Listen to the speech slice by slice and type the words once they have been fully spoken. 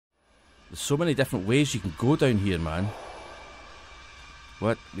There's so many different ways you can go down here, man.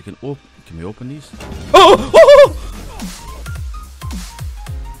 What? We can open. Can we open these? Oh! Oh!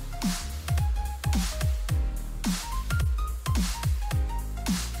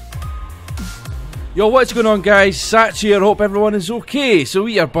 Yo, what's going on, guys? Satch here. Hope everyone is okay. So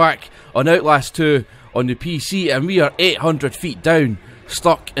we are back on Outlast 2 on the PC, and we are 800 feet down,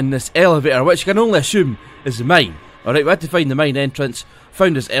 stuck in this elevator, which you can only assume is the mine. Alright, we had to find the mine entrance,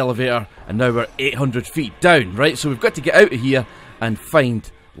 found this elevator, and now we're 800 feet down, right? So we've got to get out of here and find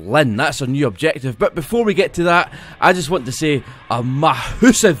Lynn. That's our new objective. But before we get to that, I just want to say a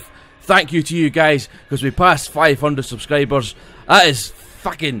massive thank you to you guys, because we passed 500 subscribers. That is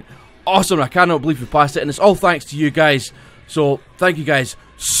fucking awesome. I cannot believe we passed it, and it's all thanks to you guys. So thank you guys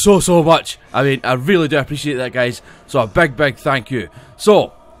so much. I mean, I really do appreciate that, guys. So a big thank you.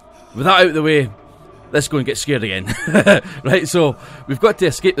 So with that out of the way, let's go and get scared again. Right, so we've got to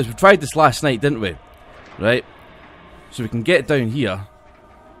escape this. We tried this last night, didn't we? Right, so we can get down here.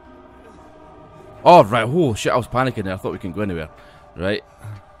 Oh right, oh shit, I was panicking there. I thought we couldn't go anywhere. Right,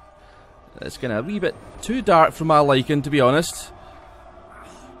 it's kind of a wee bit too dark for my liking, to be honest.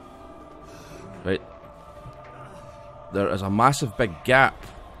 Right, there is a massive big gap.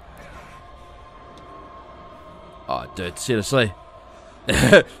 Oh dude, seriously?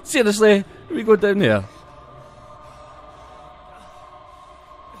 Seriously? We go down there?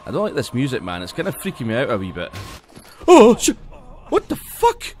 I don't like this music, man. It's kind of freaking me out a wee bit. Oh shit! What the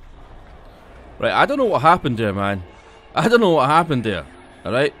fuck? Right, I don't know what happened there, man. I don't know what happened there.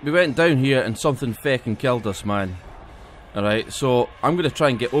 Alright, we went down here and something feckin' killed us, man. Alright, so I'm gonna try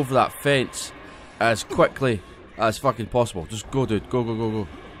and get over that fence as quickly as fucking possible. Just go, dude. Go.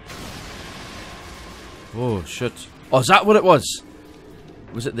 Oh, shit. Oh, is that what it was?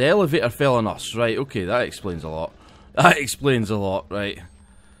 Was it the elevator fell on us? Right, okay, that explains a lot. That explains a lot, right.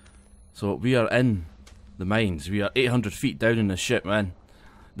 So, we are in the mines. We are 800 feet down in the shit, man.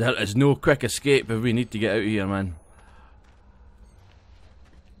 There is no quick escape if we need to get out of here, man.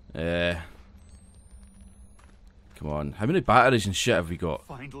 Come on. How many batteries and shit have we got?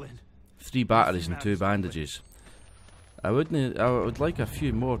 3 batteries and 2 bandages. I would like a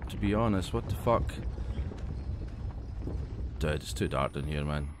few more, to be honest. What the fuck? Dude, it's too dark in here,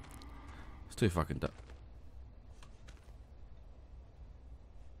 man. It's too fucking dark.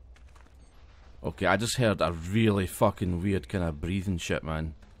 Okay, I just heard a really fucking weird kind of breathing shit,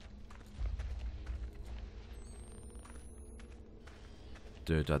 man.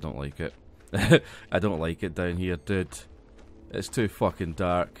 Dude, I don't like it. I don't like it down here, dude. It's too fucking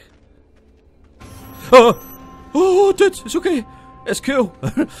dark. Oh! Oh, dude, it's okay. It's cool.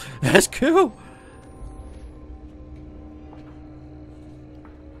 It's cool.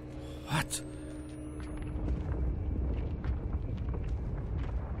 What?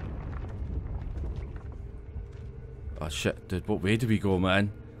 Oh shit, dude, what way do we go,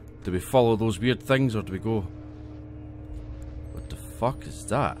 man? Do we follow those weird things, or do we go... What the fuck is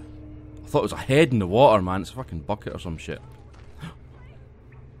that? I thought it was a head in the water, man. It's a fucking bucket or some shit.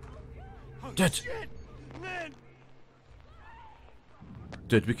 Dude!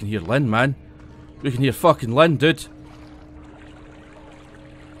 Dude, we can hear Lynn, man. We can hear fucking Lynn, dude.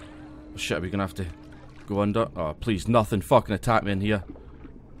 Oh shit, are we gonna have to go under? Oh, please, nothing fucking attack me in here.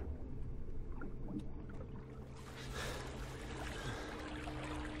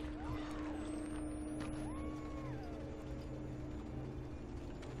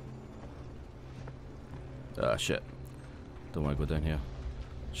 Ah, shit. Don't want to go down here.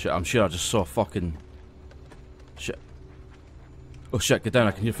 Shit, I'm sure I just saw fucking... Shit. Oh shit, get down,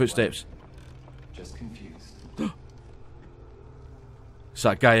 I can hear footsteps. Just confused. It's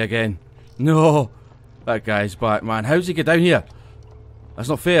that guy again. No! That guy's back, man. How's he get down here? That's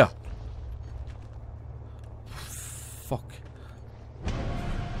not fair. Fuck.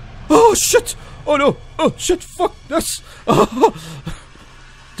 Oh shit! Oh no! Oh shit, fuck this! Oh.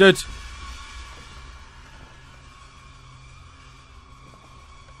 Dude.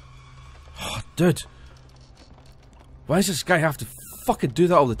 Oh, dude. Why does this guy have to fucking do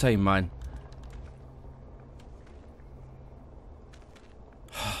that all the time, man?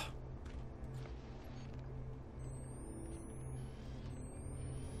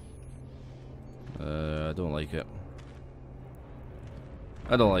 I don't like it.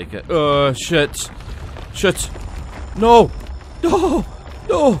 I don't like it. Shit. Shit. No! No!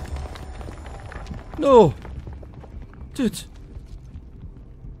 No! No! Dude.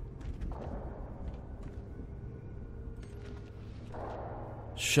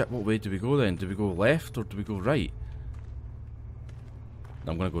 Shit, what way do we go then? Do we go left or do we go right?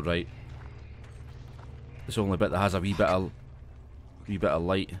 I'm gonna go right. It's the only bit that has a wee bit of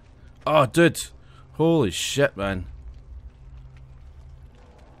light. Oh, dude. Holy shit, man.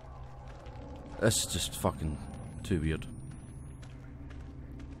 This is just fucking too weird.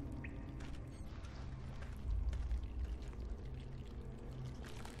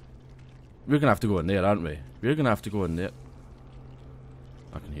 We're gonna have to go in there, aren't we? We're gonna have to go in there.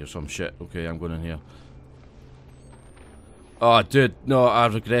 I can hear some shit. Okay, I'm going in here. Oh, dude. No, I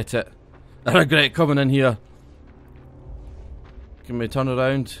regret it. I regret coming in here. Can we turn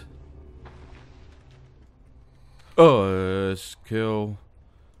around? Oh, it's cool.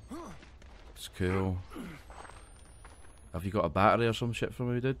 It's cool. Have you got a battery or some shit for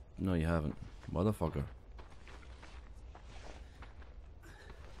me, dude? No, you haven't. Motherfucker.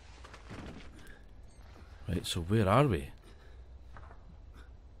 Right, so where are we?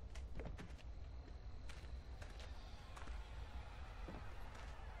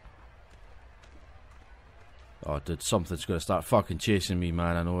 Oh, dude, something's gonna start fucking chasing me,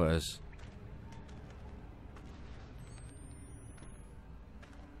 man. I know it is.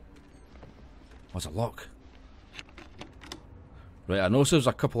 What's a lock? Right, I noticed there's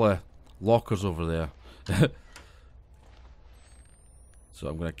a couple of lockers over there. So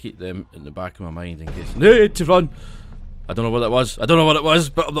I'm gonna keep them in the back of my mind in case. Need to run! I don't know what that was. I don't know what it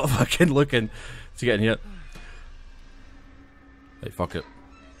was, but I'm not fucking looking to get in here. Right, fuck it.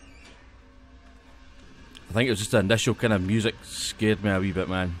 I think it was just the initial kind of music scared me a wee bit,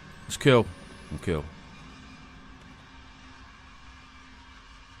 man. It's cool. I'm cool.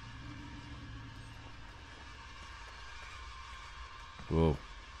 Whoa.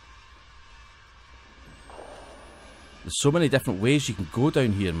 There's so many different ways you can go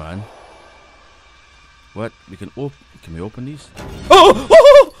down here, man. What? We can we open these? Oh!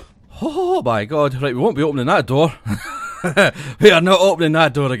 Oh! Oh my god. Right, we won't be opening that door. We are not opening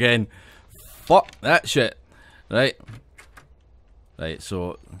that door again. Fuck that shit. Right. Right,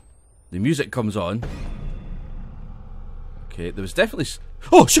 so the music comes on. Okay, there was definitely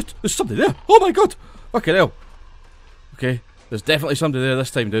oh shit! There's somebody there! Oh my god! Fucking hell. Okay, there's definitely somebody there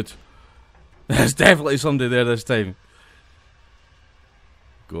this time, dude. There's definitely somebody there this time.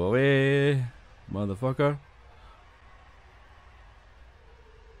 Go away, motherfucker.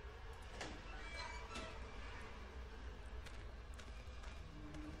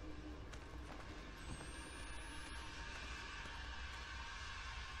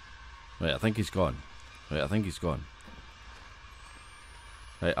 Right, I think he's gone. Right, I think he's gone.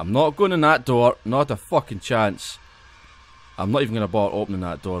 Right, I'm not going in that door. Not a fucking chance. I'm not even going to bother opening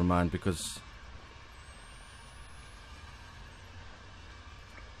that door, man, because...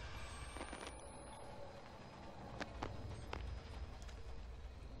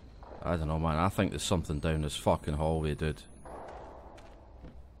 I don't know, man. I think there's something down this fucking hallway, dude.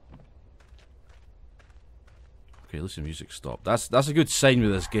 Okay, listen, music stopped. That's a good sign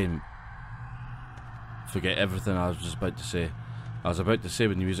with this game. Forget everything I was just about to say. I was about to say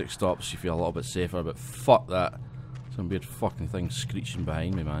when the music stops you feel a little bit safer, but fuck that. Some weird fucking thing screeching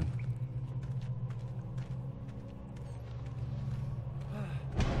behind me, man.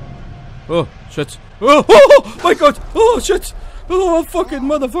 Oh, shit. Oh, oh, oh my god! Oh, shit! Oh, fucking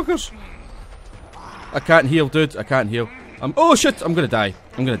motherfuckers! I can't heal, dude. I can't heal. Oh, shit! I'm gonna die.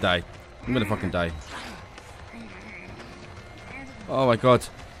 I'm gonna die. I'm gonna fucking die. Oh my god.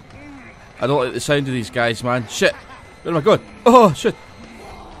 I don't like the sound of these guys, man. Shit! Where am I going? Oh, shit!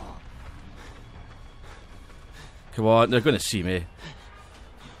 Come on, they're gonna see me.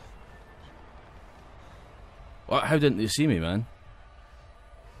 What? How didn't they see me, man?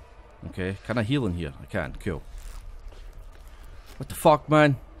 Okay, can I heal in here? I can, cool. What the fuck,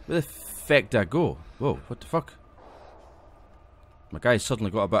 man? Where the feck did I go? Whoa, what the fuck? My guy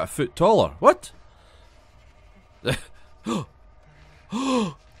suddenly got about a foot taller. What?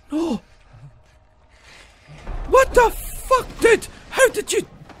 Oh, no! What the fuck, dude? How did you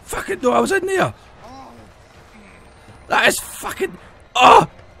fucking know I was in there? That is fucking... Oh!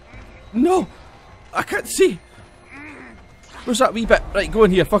 No! I can't see! Where's that wee bit? Right, go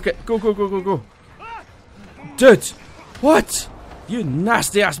in here, fuck it. Go, go, go, go, go. Dude! What? You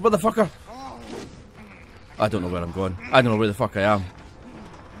nasty ass motherfucker! I don't know where I'm going. I don't know where the fuck I am.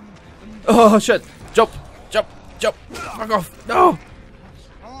 Oh shit! Jump! Jump! Jump! Fuck off! No!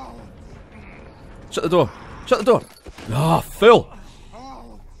 Shut the door! Shut the door! Ah, oh, fool!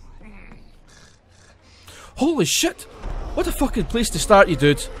 Holy shit! What a fucking place to start you,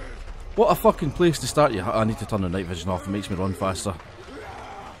 dude. What a fucking place to start you. I need to turn the night vision off, it makes me run faster.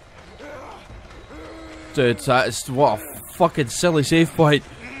 Dude, that is what a fucking silly save point.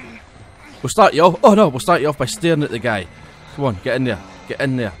 We'll start you off. Oh no, we'll start you off by staring at the guy. Come on, get in there. Get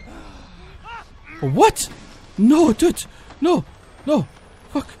in there. What? No, dude. No. No.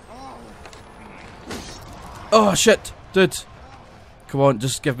 Fuck. Oh shit, dude. Come on,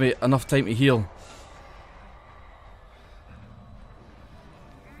 just give me enough time to heal.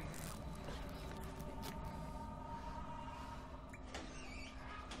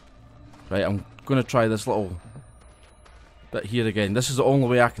 Right, I'm gonna try this little bit here again. This is the only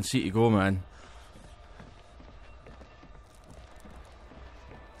way I can see to go, man.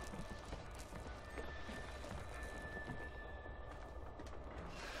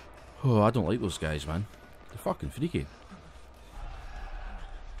 Oh, I don't like those guys, man. They're fucking freaky.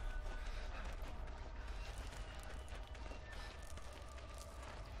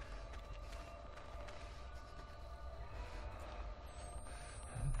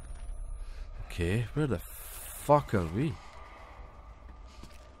 Okay, where the fuck are we?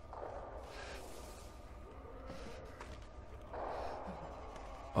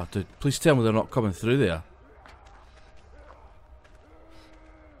 Oh, dude, please tell me they're not coming through there.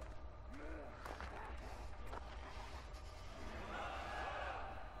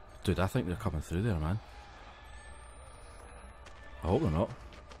 Dude, I think they're coming through there, man. I hope they're not.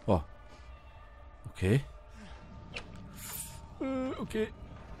 Oh. Okay. Okay.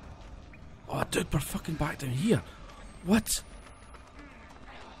 Oh, dude, we're fucking back down here. What?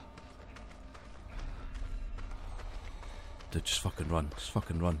 Dude, just fucking run. Just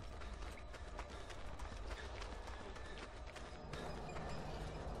fucking run.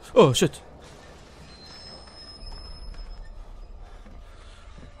 Oh, shit.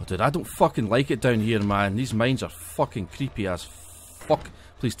 Oh, dude, I don't fucking like it down here, man. These mines are fucking creepy as fuck.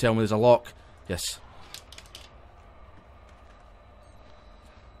 Please tell me there's a lock. Yes.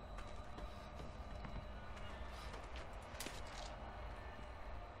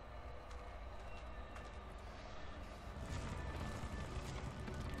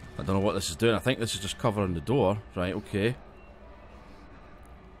 I don't know what this is doing. I think this is just covering the door. Right, okay.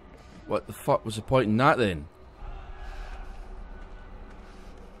 What the fuck was the point in that then?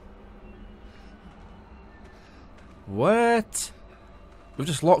 What? We've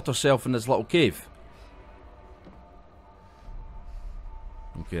just locked ourselves in this little cave.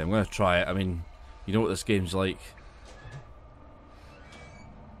 Okay, I'm gonna try it. I mean, you know what this game's like.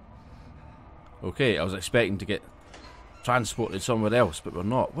 Okay, I was expecting to get transported somewhere else, but we're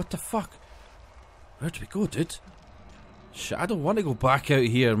not. What the fuck? Where do we go, dude? Shit, I don't want to go back out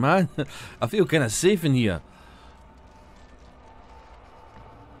here, man. I feel kind of safe in here.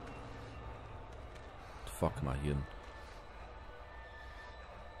 What the fuck am I hearing?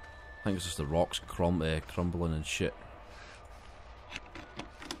 I think it's just the rocks crumbling and shit.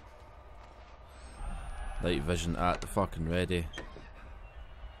 Night vision at the fucking ready.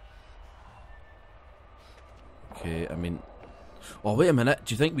 Okay, I mean... Oh, wait a minute.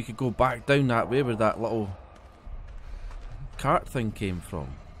 Do you think we could go back down that way where that little cart thing came from?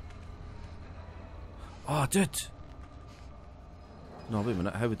 Oh, dude! No, wait a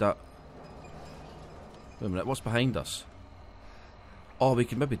minute. How would that... Wait a minute. What's behind us? Oh, we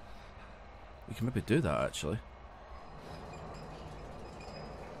can maybe do that, actually.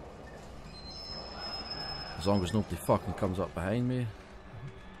 As long as nobody fucking comes up behind me.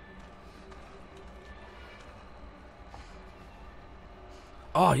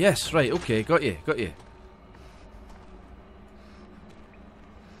 Oh, yes, right, okay, got you. There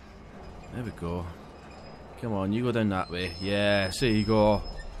we go. Come on, you go down that way. Yes, there you go.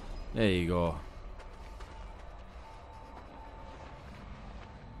 There you go.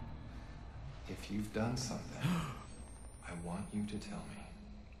 If you've done something, I want you to tell me.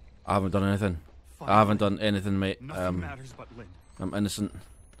 I haven't done anything. I haven't done anything, mate. Nothing matters but Lynn. I'm innocent.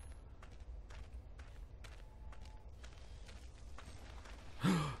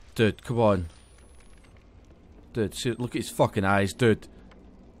 Dude, come on. Dude, see, look at his fucking eyes, dude.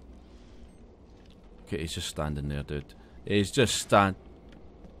 Okay, he's just standing there, dude. He's just It's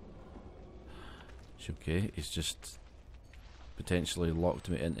okay, he's just potentially locked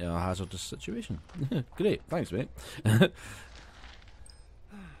me into a hazardous situation. Great, thanks, mate.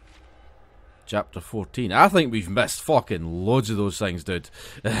 Chapter 14. I think we've missed fucking loads of those things, dude.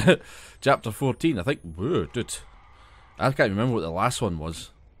 Chapter 14, I think... Whoa, dude. I can't remember what the last one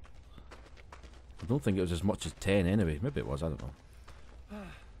was. I don't think it was as much as 10 anyway. Maybe it was, I don't know.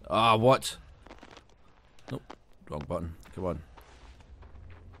 Ah, what? Nope, wrong button. Come on.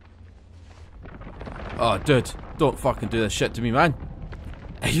 Oh, dude. Don't fucking do this shit to me, man.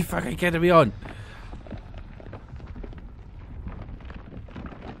 Are you fucking kidding me on?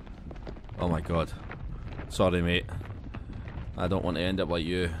 Oh my god. Sorry, mate. I don't want to end up like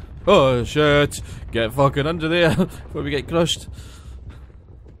you. Oh, shit. Get fucking under there before we get crushed.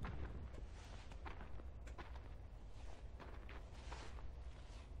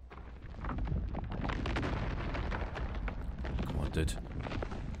 dude.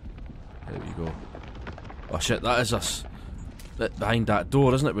 There we go. Oh shit, that is us. That behind that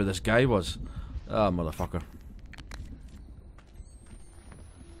door, isn't it, where this guy was? Ah, motherfucker.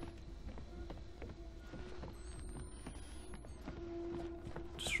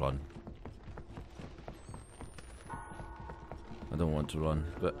 Just run. I don't want to run,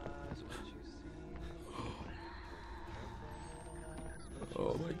 but...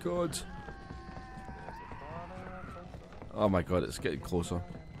 Oh my god. Oh my god, it's getting closer.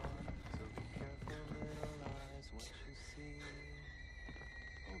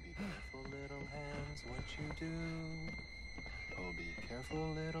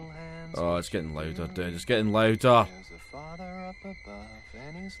 Oh, it's getting louder, dude. It's getting louder. There's a father up above,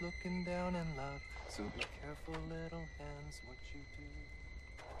 and he's looking down in love. So be careful, little hands, what you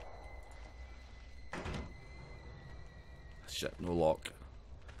do. Shit, no lock.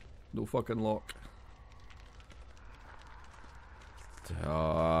 No fucking lock.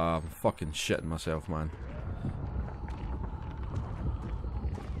 I'm fucking shitting myself, man.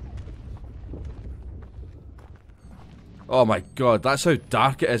 Oh my god, that's how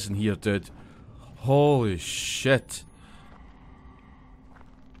dark it is in here, dude. Holy shit.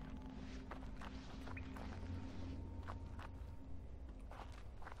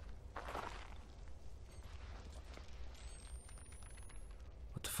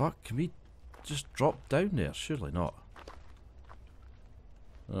 What the fuck? Can we just drop down there? Surely not.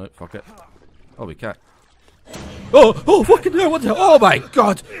 Alright, fuck it. Oh, we can't. Oh! Oh, fucking hell, what the hell? Oh my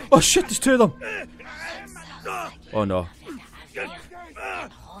god! Oh shit, there's two of them! Oh no.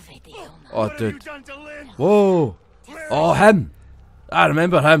 Oh, dude. Whoa! Oh, him! I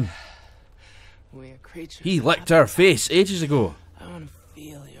remember him. He licked her face ages ago.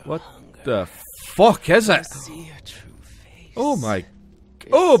 What the fuck is it? Oh my...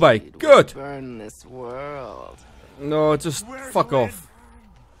 Oh my god! No, just fuck off.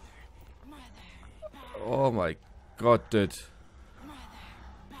 Oh my god, dude.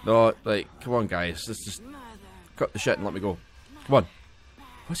 No, like, come on guys, let's just cut the shit and let me go. Come on.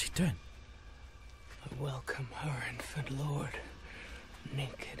 What's he doing? I welcome her infant lord,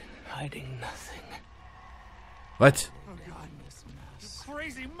 naked, hiding nothing. What? You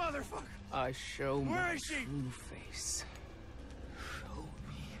crazy motherfucker! I show Where my is she? true face.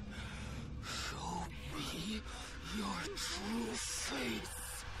 Show me your true face.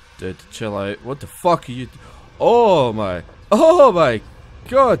 Dude, chill out. What the fuck are you... Oh my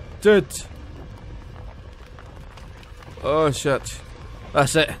god, dude. Oh shit.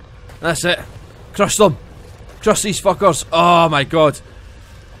 That's it. That's it. Crush them. Crush these fuckers. Oh my god.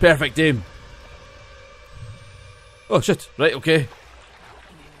 Perfect aim. Oh shit. Right, okay. Can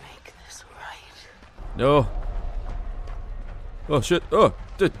you make this right? No. Oh shit. Oh,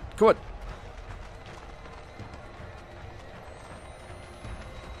 dude, come on.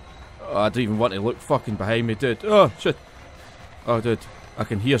 Oh, I don't even want to look fucking behind me, dude. Oh shit. Oh, dude. I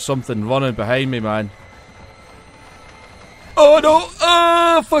can hear something running behind me, man. Oh no!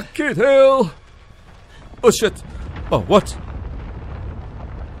 Oh, fucking hell! Oh shit! Oh, what?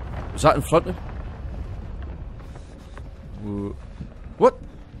 Was that in front of me? What?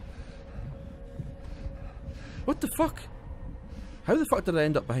 What the fuck? How the fuck did I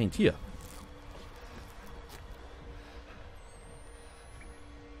end up behind here?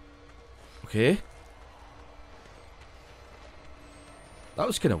 Okay. That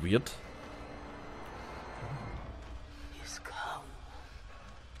was kind of weird. He's come.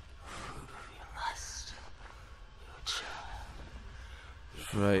 Fruit of your lust. Your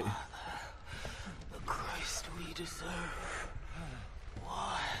child. Right. The Christ we deserve.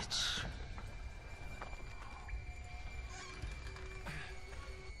 Watch.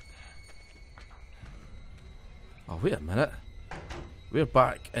 Oh, wait a minute. We're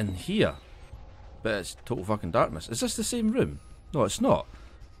back in here. But it's total fucking darkness. Is this the same room? No, it's not.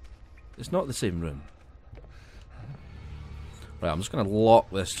 It's not the same room. Right, I'm just gonna lock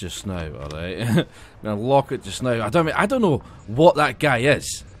this just now, alright? I'm gonna lock it just now. I don't know what that guy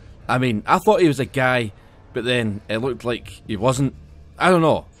is. I mean, I thought he was a guy, but then it looked like he wasn't. I don't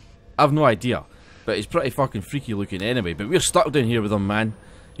know. I have no idea. But he's pretty fucking freaky looking anyway. But we're stuck down here with him, man.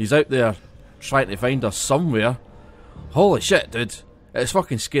 He's out there trying to find us somewhere. Holy shit, dude. It's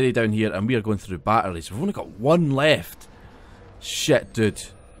fucking scary down here, and we are going through batteries. We've only got one left. Shit, dude.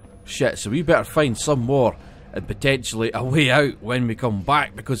 Shit, so we better find some more and potentially a way out when we come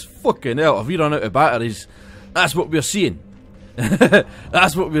back, because fucking hell, if we run out of batteries, that's what we're seeing.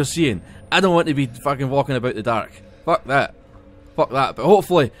 That's what we're seeing. I don't want to be fucking walking about the dark. Fuck that. Fuck that. But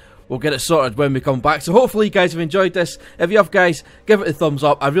hopefully we'll get it sorted when we come back. So hopefully you guys have enjoyed this. If you have, guys, give it a thumbs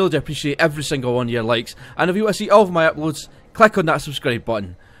up. I really do appreciate every single one of your likes. And if you want to see all of my uploads, click on that subscribe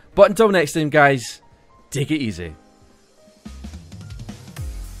button. But until next time, guys, take it easy.